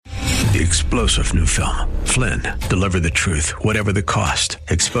The explosive new film, Flynn, deliver the truth, whatever the cost,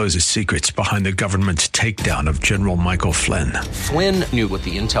 exposes secrets behind the government's takedown of General Michael Flynn. Flynn knew what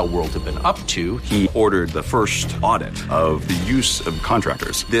the intel world had been up to. He ordered the first audit of the use of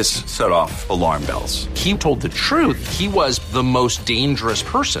contractors. This set off alarm bells. He told the truth. He was the most dangerous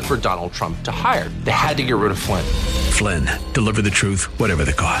person for Donald Trump to hire. They had to get rid of Flynn. Flynn, deliver the truth, whatever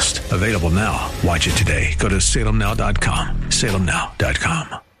the cost. Available now. Watch it today. Go to salemnow.com.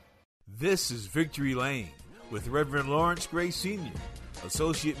 salemnow.com. This is Victory Lane with Reverend Lawrence Gray Sr.,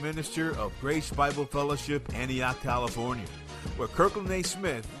 Associate Minister of Grace Bible Fellowship, Antioch, California, where Kirkland A.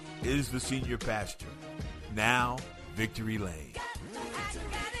 Smith is the senior pastor. Now, Victory Lane.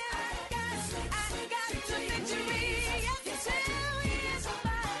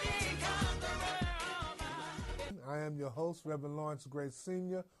 I am your host, Reverend Lawrence Gray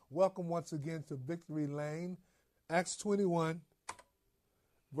Sr. Welcome once again to Victory Lane. Acts 21,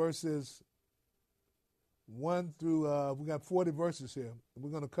 verses 1 through, we got 40 verses here. We're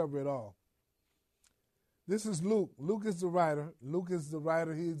going to cover it all. This is Luke. Luke is the writer.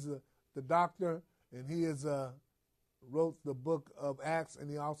 He's the doctor, and he wrote the book of Acts,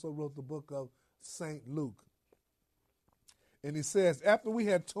 and he also wrote the book of St. Luke. And he says, after we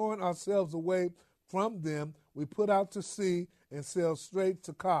had torn ourselves away from them, we put out to sea and sailed straight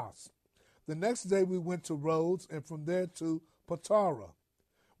to Kos. The next day we went to Rhodes, and from there to Patara.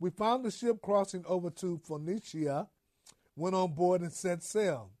 We found the ship crossing over to Phoenicia, went on board and set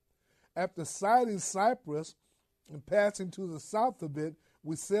sail. After sighting Cyprus and passing to the south of it,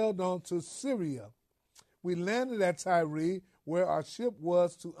 we sailed on to Syria. We landed at Tyre, where our ship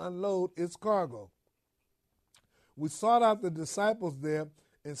was to unload its cargo. We sought out the disciples there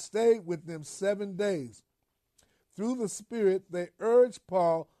and stayed with them 7 days. Through the Spirit, they urged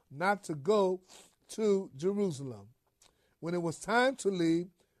Paul not to go to Jerusalem. When it was time to leave,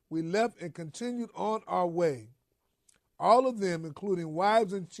 we left and continued on our way. All of them, including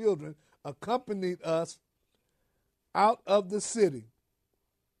wives and children, accompanied us out of the city.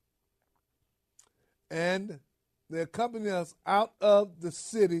 And they accompanied us out of the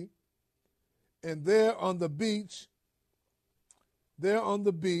city, and there on the beach,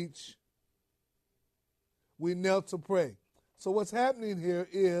 we knelt to pray. So what's happening here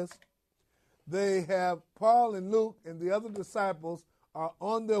is they have Paul and Luke and the other disciples are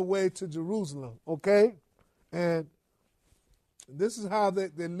on their way to Jerusalem, okay? And this is how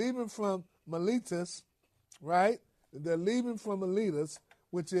they're leaving from Miletus, right? They're leaving from Miletus,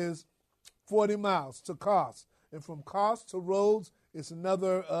 which is 40 miles to Kos. And from Kos to Rhodes, it's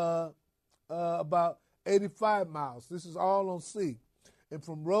another about 85 miles. This is all on sea. And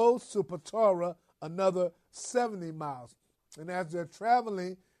from Rhodes to Patara, another 70 miles. And as they're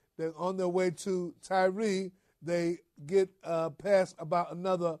traveling, they're on their way to Tyre, they get past about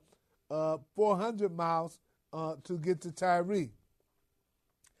another 400 miles to get to Tyre.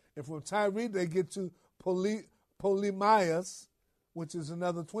 And from Tyre, they get to Ptolemais, which is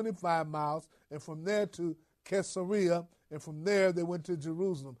another 25 miles, and from there to Caesarea, and from there they went to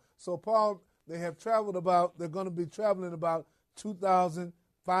Jerusalem. So Paul, they're going to be traveling about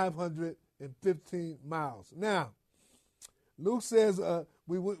 2,515 miles. Now, Luke says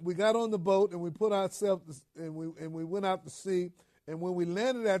we got on the boat and we put ourselves and we went out to sea. And when we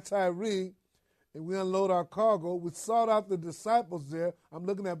landed at Tyre and we unloaded our cargo, we sought out the disciples there. I'm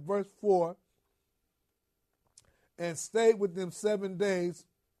looking at verse 4. And stayed with them 7 days.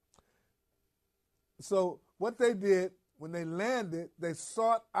 So what they did when they landed, they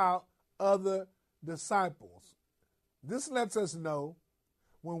sought out other disciples. This lets us know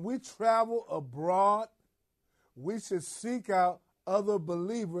when we travel abroad, we should seek out other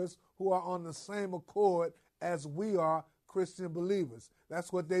believers who are on the same accord as we are Christian believers.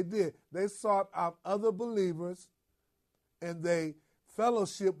 That's what they did. They sought out other believers and they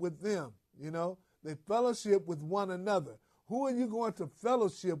fellowship with them, you know. They fellowship with one another. Who are you going to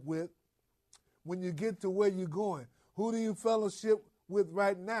fellowship with when you get to where you're going? Who do you fellowship with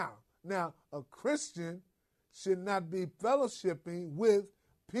right now? Now, a Christian should not be fellowshipping with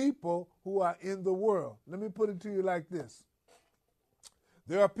people who are in the world. Let me put it to you like this.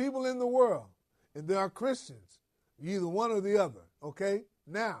 There are people in the world, and there are Christians, either one or the other, okay?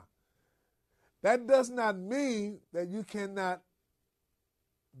 Now, that does not mean that you cannot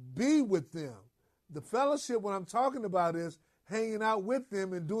be with them. The fellowship, what I'm talking about is hanging out with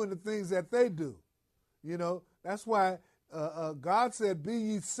them and doing the things that they do. You know, that's why God said, be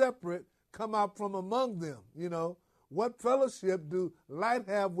ye separate, come out from among them. You know, what fellowship do light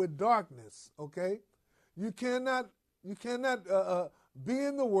have with darkness, okay? You cannot be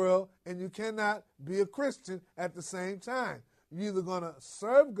in the world and you cannot be a Christian at the same time. You're either going to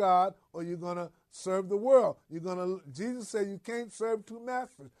serve God or you're going to serve the world. Jesus said you can't serve two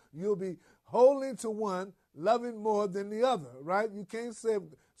masters. You'll be holding to one, loving more than the other, right? You can't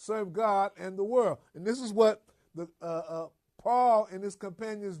serve God and the world. And this is what Paul and his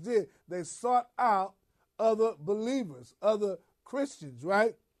companions did. They sought out other believers, other Christians,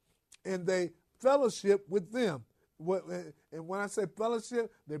 right? And they fellowship with them. And when I say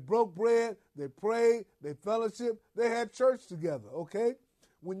fellowship, they broke bread, they prayed, they fellowship, they had church together, okay?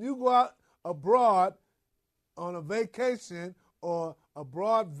 When you go out abroad on a vacation or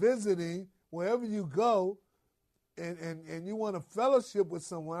abroad visiting, wherever you go, and you want to fellowship with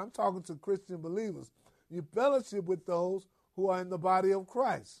someone, I'm talking to Christian believers, you fellowship with those who are in the body of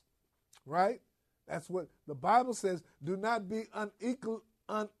Christ, right? That's what the Bible says. Do not be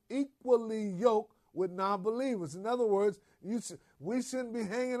unequally yoked with non-believers. In other words, we shouldn't be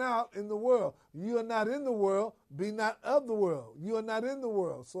hanging out in the world. You are not in the world, be not of the world. You are not in the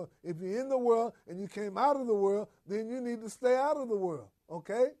world. So if you're in the world and you came out of the world, then you need to stay out of the world,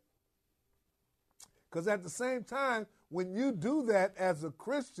 okay? Because at the same time, when you do that as a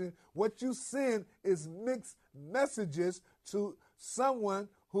Christian, what you send is mixed messages to someone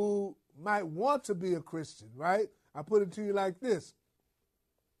who might want to be a Christian, right? I put it to you like this.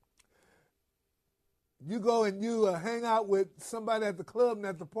 You go and you hang out with somebody at the club and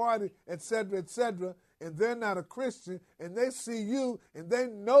at the party, et cetera, and they're not a Christian, and they see you, and they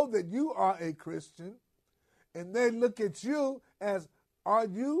know that you are a Christian, and they look at you as, are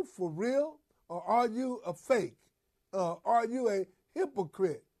you for real, or are you a fake? Are you a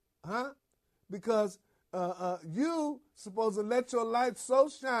hypocrite? Huh? Because you supposed to let your light so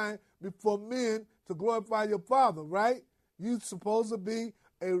shine before men to glorify your Father, right? You supposed to be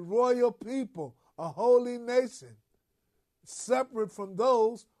a royal people, a holy nation, separate from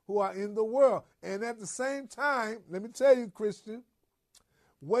those who are in the world. And at the same time, let me tell you, Christian,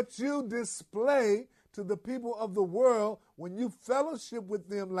 what you display to the people of the world, when you fellowship with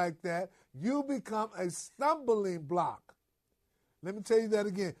them like that, you become a stumbling block. Let me tell you that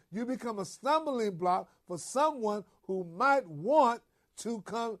again. You become a stumbling block for someone who might want to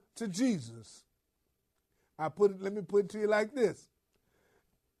come to Jesus. Let me put it to you like this.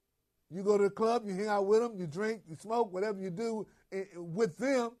 You go to the club, you hang out with them, you drink, you smoke, whatever you do with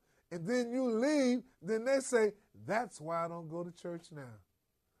them, and then you leave, then they say, that's why I don't go to church now.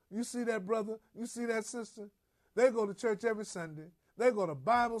 You see that brother? You see that sister? They go to church every Sunday. They go to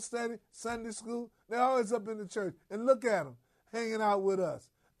Bible study, Sunday school. They're always up in the church. And look at them, hanging out with us.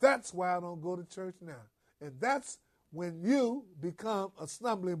 That's why I don't go to church now. And that's when you become a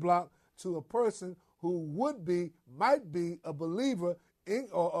stumbling block to a person who might be a believer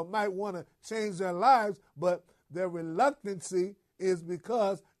or might want to change their lives, but their reluctancy is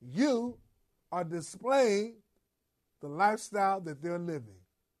because you are displaying the lifestyle that they're living.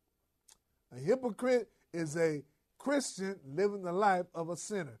 A hypocrite is a Christian living the life of a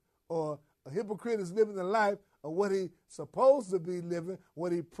sinner, or a hypocrite is living the life of what he's supposed to be living,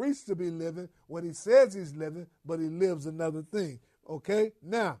 what he preached to be living, what he says he's living, but he lives another thing. Okay?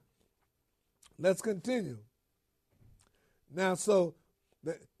 Now, let's continue. Now,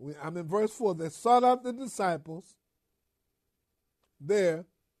 I'm in verse 4. They sought out the disciples there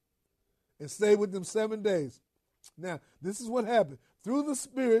and stayed with them 7 days. Now, this is what happened. Through the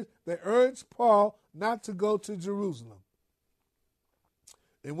Spirit, they urged Paul not to go to Jerusalem.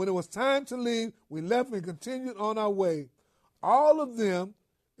 And when it was time to leave, we left and continued on our way. All of them,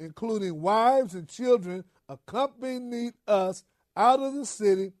 including wives and children, accompanied us out of the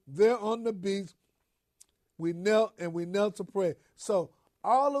city. There on the beach, we knelt to pray. So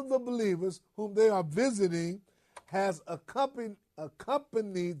all of the believers whom they are visiting has accompanied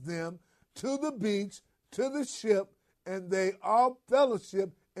them to the beach, to the ship, and they all fellowship,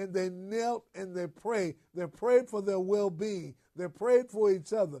 and they knelt and they prayed. They prayed for their well-being. They prayed for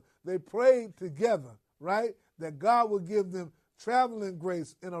each other. They prayed together, right? That God would give them traveling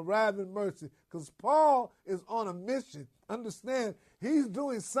grace and arriving mercy. Because Paul is on a mission. Understand, he's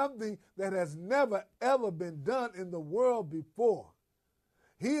doing something that has never, ever been done in the world before.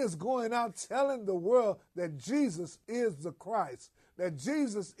 He is going out telling the world that Jesus is the Christ, that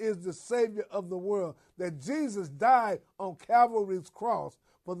Jesus is the Savior of the world, that Jesus died on Calvary's cross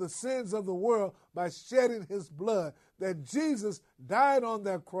for the sins of the world by shedding his blood, that Jesus died on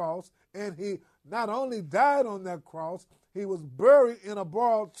that cross, and he not only died on that cross, he was buried in a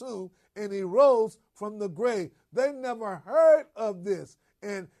borrowed tomb, and he rose from the grave. They never heard of this.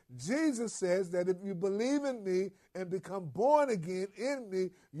 And Jesus says that if you believe in me and become born again in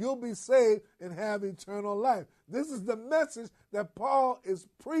me, you'll be saved and have eternal life. This is the message that Paul is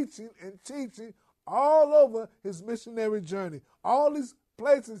preaching and teaching all over his missionary journey. All these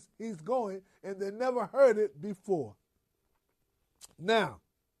places he's going, and they never heard it before. Now,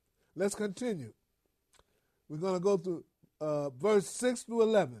 let's continue. We're going to go through verse 6 through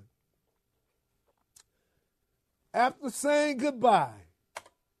 11. After saying goodbye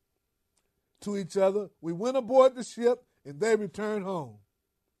to each other, we went aboard the ship, and they returned home.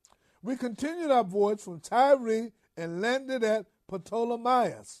 We continued our voyage from Tyre and landed at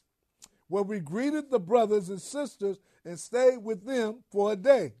Ptolemais, where we greeted the brothers and sisters and stayed with them for a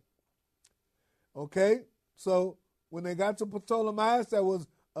day. Okay, so when they got to Ptolemais, that was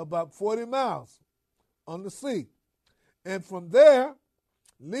about 40 miles on the sea. And from there,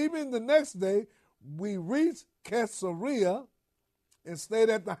 leaving the next day, we reached Caesarea and stayed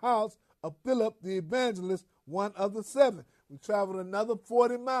at the house of Philip the evangelist, one of the 7. We traveled another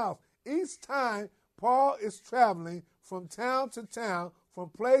 40 miles. Each time, Paul is traveling from town to town, from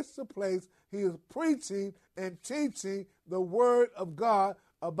place to place. He is preaching and teaching the word of God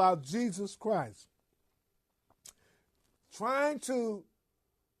about Jesus Christ. Trying to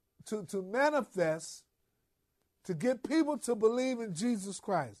manifest, to get people to believe in Jesus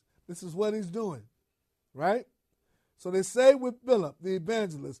Christ. This is what he's doing, right? So they say with Philip, the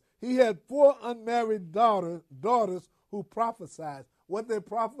evangelist, he had 4 unmarried daughters who prophesied. What they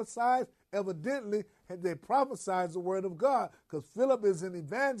prophesied, evidently, they prophesied the word of God, because Philip is an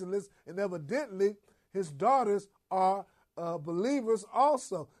evangelist, and evidently his daughters are believers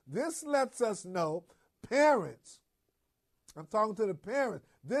also. This lets us know, parents, I'm talking to the parents,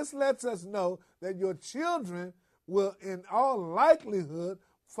 this lets us know that your children will, in all likelihood,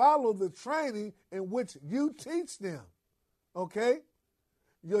 follow the training in which you teach them. Okay?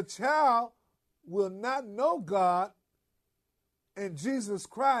 Your child will not know God and Jesus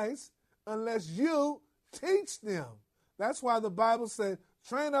Christ unless you teach them. That's why the Bible says,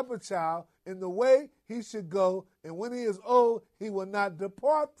 train up a child in the way he should go, and when he is old, he will not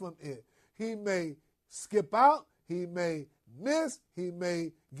depart from it. He may skip out, he may miss, he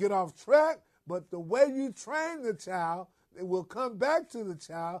may get off track, but the way you train the child, it will come back to the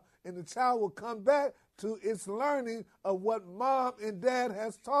child, and the child will come back to its learning of what mom and dad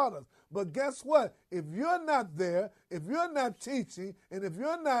has taught us. But guess what? If you're not there, if you're not teaching, and if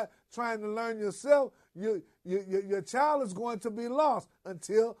you're not trying to learn yourself, your child is going to be lost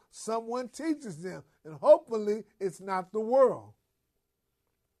until someone teaches them. And hopefully it's not the world.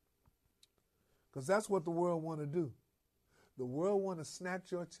 Because that's what the world want to do. The world want to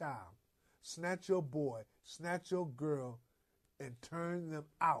snatch your child, snatch your boy, snatch your girl, and turn them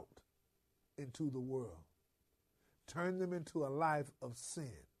out into the world. Turn them into a life of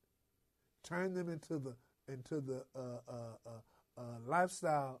sin. Turn them into the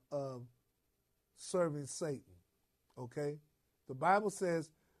lifestyle of serving Satan. Okay? The Bible says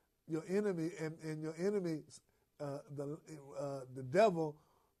your enemy and your enemy, the devil,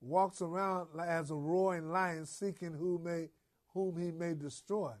 walks around as a roaring lion, seeking whom he may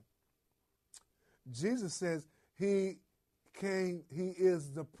destroy. Jesus says he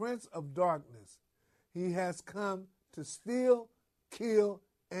is the prince of darkness. He has come to steal, kill,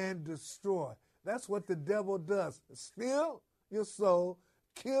 and destroy. That's what the devil does. Steal your soul,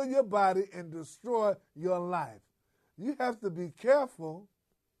 kill your body, and destroy your life. You have to be careful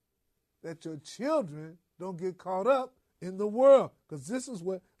that your children don't get caught up in the world, because this is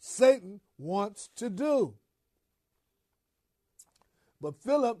what Satan wants to do. But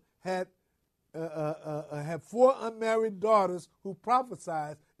Philip had 4 unmarried daughters who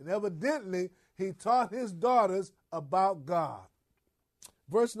prophesied, and evidently he taught his daughters about God.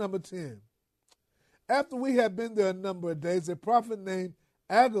 Verse number 10. After we had been there a number of days, a prophet named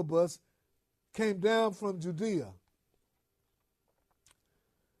Agabus came down from Judea.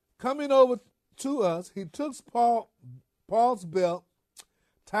 Coming over to us, he took Paul's belt,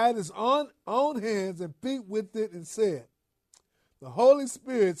 tied his own hands and feet with it, and said, the Holy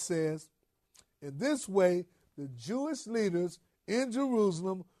Spirit says, in this way, the Jewish leaders in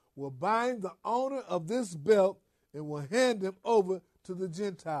Jerusalem will bind the owner of this belt and will hand him over to the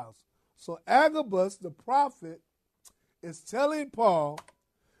Gentiles. So Agabus, the prophet, is telling Paul,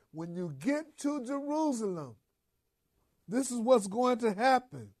 when you get to Jerusalem, this is what's going to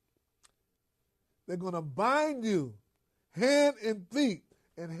happen. They're going to bind you hand and feet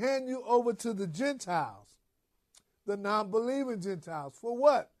and hand you over to the Gentiles, the non-believing Gentiles. For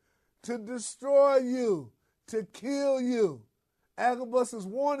what? To destroy you, to kill you. Agabus is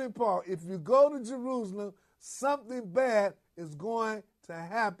warning Paul, if you go to Jerusalem, something bad is going to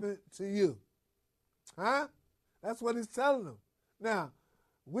happen to you. Huh? That's what he's telling them. Now,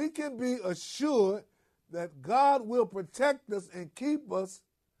 we can be assured that God will protect us and keep us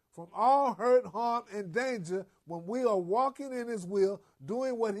from all hurt, harm, and danger when we are walking in his will,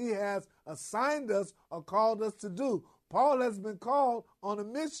 doing what he has assigned us or called us to do. Paul has been called on a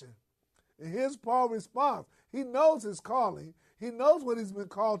mission. And here's Paul's response. He knows his calling. He knows what he's been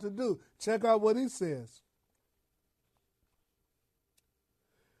called to do. Check out what he says.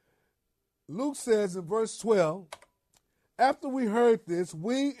 Luke says in verse 12, after we heard this,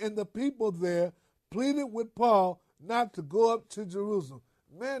 we and the people there pleaded with Paul not to go up to Jerusalem.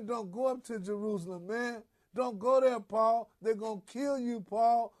 Man, don't go up to Jerusalem, man. Don't go there, Paul. They're going to kill you,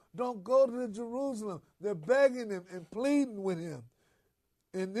 Paul. Don't go to Jerusalem. They're begging him and pleading with him.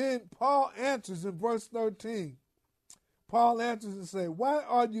 And then Paul answers in verse 13. Paul answers and says, why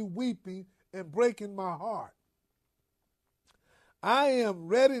are you weeping and breaking my heart? I am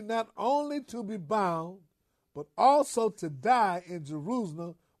ready not only to be bound, but also to die in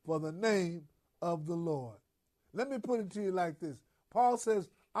Jerusalem for the name of the Lord. Let me put it to you like this. Paul says,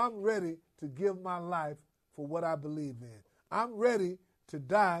 I'm ready to give my life for what I believe in. I'm ready to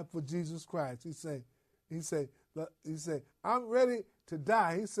die for Jesus Christ. He said, I'm ready to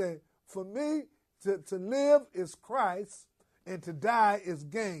die. He said, for me to live is Christ and to die is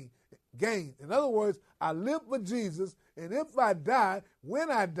gain. In other words, I live for Jesus, and if I die, when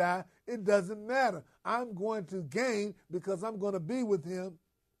I die, it doesn't matter. I'm going to gain because I'm going to be with him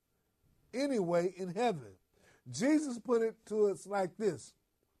anyway in heaven. Jesus put it to us like this.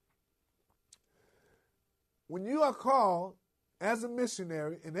 When you are called as a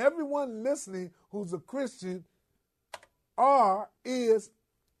missionary, and everyone listening who's a Christian are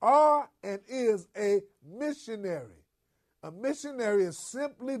and is a missionary. A missionary is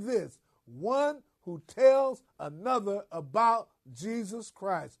simply this: one who tells another about Jesus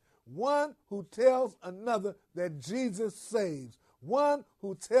Christ, one who tells another that Jesus saves, one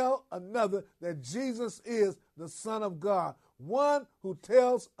who tells another that Jesus is the Son of God, one who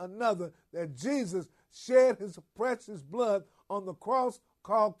tells another that Jesus shed his precious blood on the cross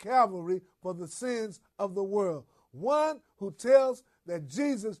called Calvary for the sins of the world, one who tells that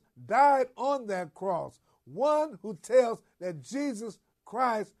Jesus died on that cross, one who tells that Jesus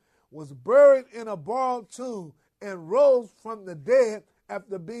Christ was buried in a borrowed tomb and rose from the dead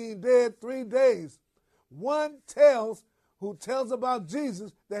after being dead 3 days. One who tells about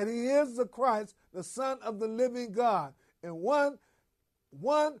Jesus that he is the Christ, the Son of the living God. And one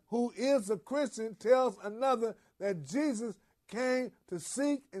who is a Christian tells another that Jesus came to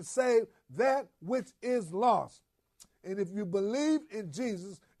seek and save that which is lost. And if you believe in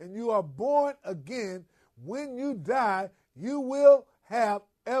Jesus and you are born again, when you die, you will have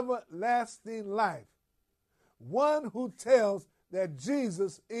everlasting life. One who tells that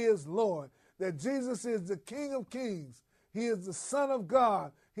Jesus is Lord, that Jesus is the King of Kings, he is the Son of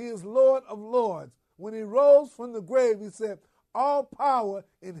God, he is Lord of Lords. When he rose from the grave, he said, all power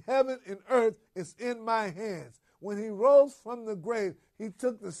in heaven and earth is in my hands. When he rose from the grave, he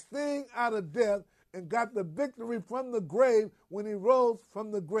took the sting out of death and got the victory from the grave when he rose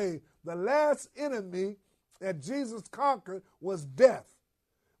from the grave. The last enemy that Jesus conquered was death.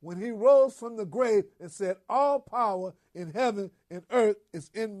 When he rose from the grave and said, all power in heaven and earth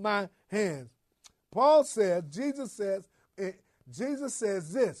is in my hands. Paul says, Jesus says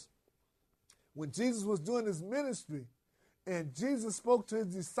this. When Jesus was doing his ministry, and Jesus spoke to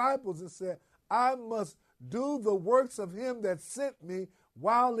his disciples and said, I must do the works of him that sent me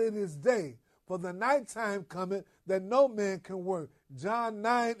while it is day, for the nighttime cometh that no man can work. John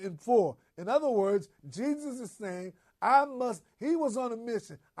 9:4. In other words, Jesus is saying, he was on a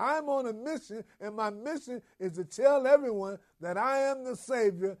mission. I'm on a mission, and my mission is to tell everyone that I am the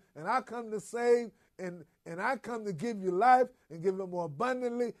Savior, and I come to save, and I come to give you life and give it more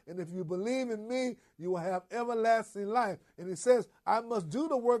abundantly. And if you believe in me, you will have everlasting life. And he says, I must do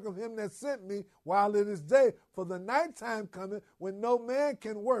the work of him that sent me while it is day, for the nighttime cometh when no man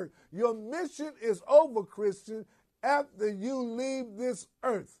can work. Your mission is over, Christian, after you leave this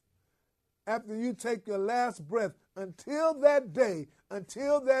earth, after you take your last breath. Until that day,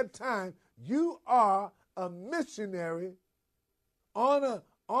 until that time, you are a missionary on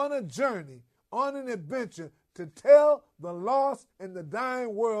a journey, on an adventure to tell the lost and the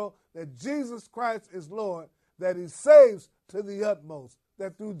dying world that Jesus Christ is Lord, that he saves to the utmost,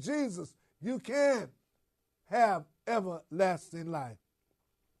 that through Jesus you can have everlasting life.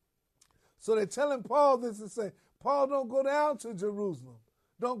 So they're telling Paul this and say, Paul, don't go down to Jerusalem.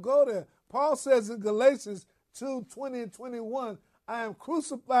 Don't go there. Paul says in Galatians 2:20 and 21, I am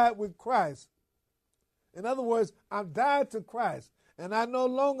crucified with Christ. In other words, I've died to Christ, and I no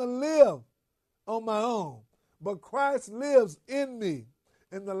longer live on my own, but Christ lives in me.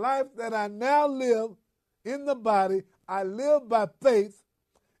 In the life that I now live in the body, I live by faith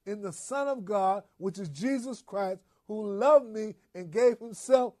in the Son of God, which is Jesus Christ, who loved me and gave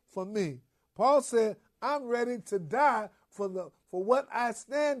himself for me. Paul said, I'm ready to die for what I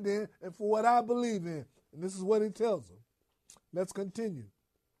stand in and for what I believe in. And this is what he tells them. Let's continue.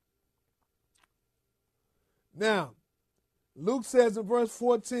 Now, Luke says in verse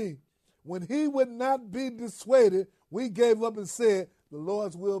 14, when he would not be dissuaded, we gave up and said, the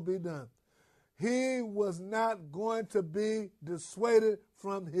Lord's will be done. He was not going to be dissuaded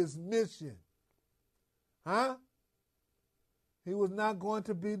from his mission. He was not going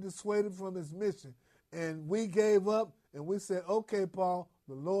to be dissuaded from his mission. And we gave up and we said, okay, Paul,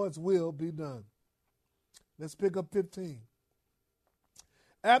 the Lord's will be done. Let's pick up 15.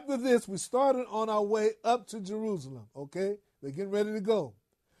 After this, we started on our way up to Jerusalem, okay? They're getting ready to go.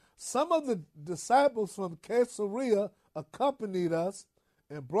 Some of the disciples from Caesarea accompanied us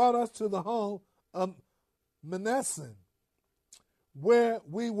and brought us to the home of Manasseh, where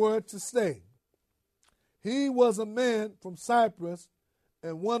we were to stay. He was a man from Cyprus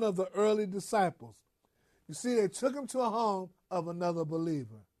and one of the early disciples. You see, they took him to a home of another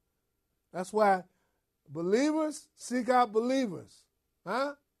believer. That's why believers seek out believers.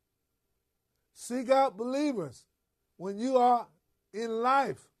 Seek out believers. When you are in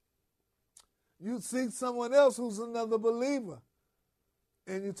life, you seek someone else who's another believer.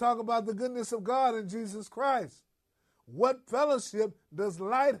 And you talk about the goodness of God in Jesus Christ. What fellowship does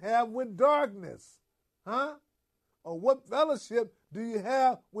light have with darkness? Or what fellowship do you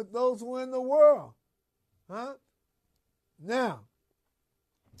have with those who are in the world? Now,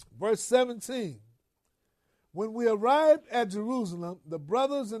 verse 17. When we arrived at Jerusalem, the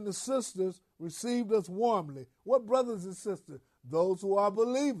brothers and the sisters received us warmly. What brothers and sisters? Those who are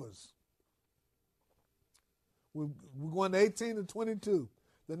believers. We're going to 18 to 22.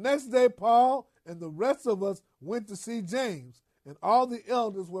 The next day, Paul and the rest of us went to see James, and all the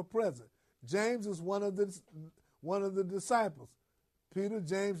elders were present. James is one of the disciples. Peter,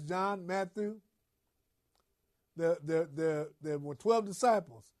 James, John, Matthew. There were 12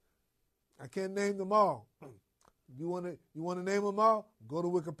 disciples. I can't name them all. You want to name them all? Go to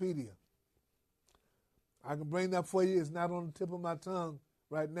Wikipedia. I can bring that for you. It's not on the tip of my tongue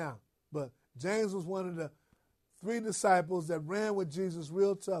right now. But James was one of the 3 disciples that ran with Jesus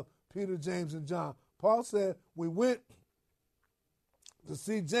real tough, Peter, James, and John. Paul said we went to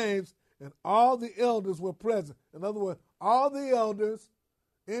see James, and all the elders were present. In other words, all the elders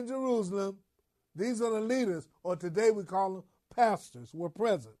in Jerusalem, these are the leaders, or today we call them pastors, were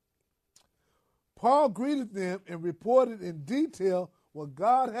present. Paul greeted them and reported in detail what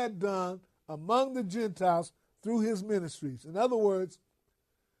God had done among the Gentiles through his ministries. In other words,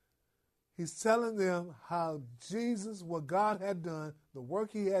 he's telling them how Jesus, what God had done, the work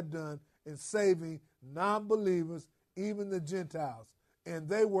he had done in saving non-believers, even the Gentiles. And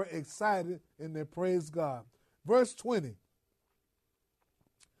they were excited and they praised God. Verse 20.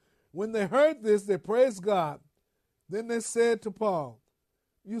 When they heard this, they praised God. Then they said to Paul,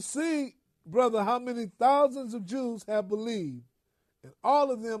 you see, brother, how many thousands of Jews have believed, and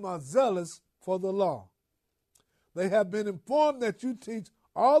all of them are zealous for the law. They have been informed that you teach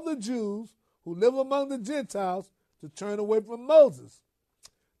all the Jews who live among the Gentiles to turn away from Moses,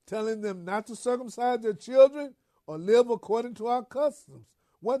 telling them not to circumcise their children or live according to our customs.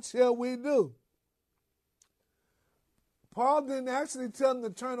 What shall we do? Paul didn't actually tell them to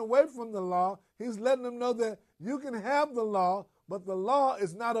turn away from the law. He's letting them know that you can have the law, but the law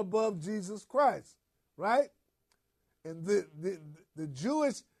is not above Jesus Christ, right? And the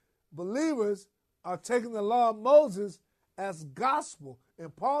Jewish believers are taking the law of Moses as gospel,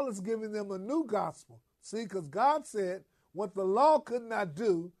 and Paul is giving them a new gospel. See, because God said what the law could not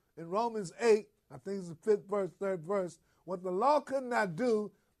do in Romans 8, I think it's the 5th verse, 3rd verse, what the law could not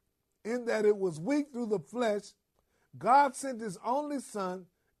do in that it was weak through the flesh, God sent his only Son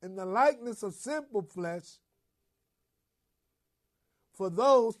in the likeness of sinful flesh for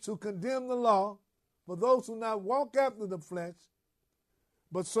those to condemn the law, for those who not walk after the flesh,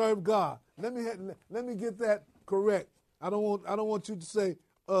 but serve God. Let me get that correct. I don't want you to say,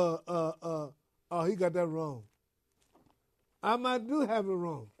 oh, he got that wrong. I might do have it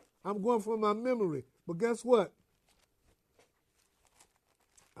wrong. I'm going from my memory. But guess what?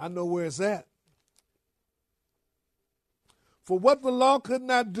 I know where it's at. For what the law could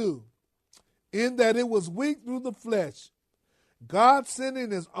not do, in that it was weak through the flesh, God sending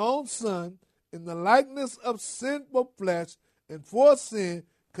his own Son in the likeness of sinful flesh, and for sin,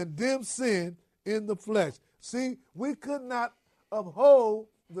 condemned sin in the flesh. See, we could not uphold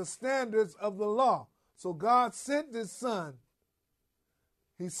the standards of the law. So God sent his Son.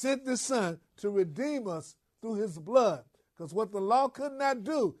 He sent his Son to redeem us through his blood. Because what the law could not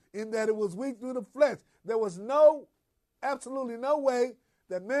do, in that it was weak through the flesh, there was absolutely no way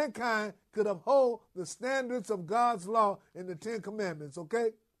that mankind could uphold the standards of God's law in the Ten Commandments, okay?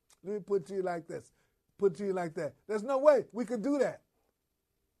 Let me put it to you like this. Put it to you like that. There's no way we could do that.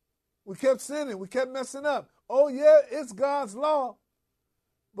 We kept sinning. We kept messing up. Oh, yeah, it's God's law,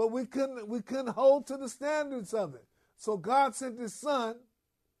 but we couldn't hold to the standards of it. So God sent his son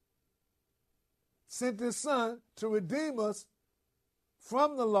to redeem us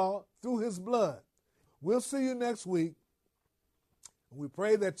from the law through his blood. We'll see you next week. We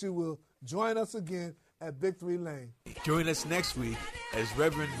pray that you will join us again at Victory Lane. Join us next week as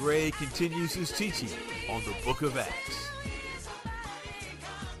Reverend Gray continues his teaching on the Book of Acts.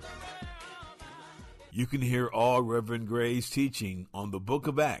 You can hear all Reverend Gray's teaching on the Book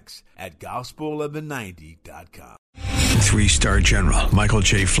of Acts at gospel1190.com. 3-star General Michael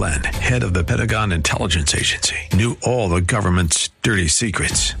J. Flynn, head of the Pentagon Intelligence Agency, knew all the government's dirty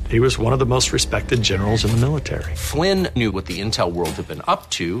secrets. He was one of the most respected generals in the military. Flynn knew what the intel world had been up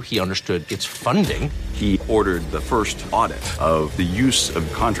to. He understood its funding. He ordered the first audit of the use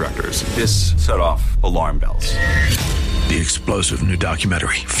of contractors. This set off alarm bells. The explosive new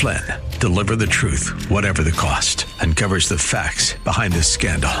documentary, Flynn, Deliver the Truth, Whatever the Cost, uncovers the facts behind this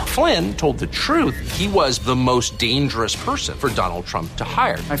scandal. Flynn told the truth. He was the most dangerous person for Donald Trump to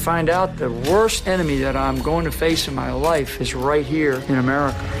hire. I find out the worst enemy that I'm going to face in my life is right here in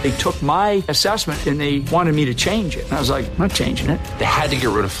America. They took my assessment and they wanted me to change it. And I was like, I'm not changing it. They had to get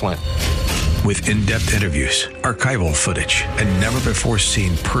rid of Flynn. With in-depth interviews, archival footage, and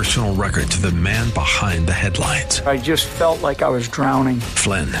never-before-seen personal records of the man behind the headlines. I just felt like I was drowning.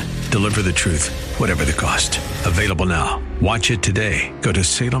 Flynn, Deliver the Truth, Whatever the Cost. Available now. Watch it today. Go to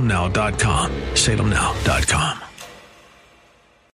salemnow.com. salemnow.com.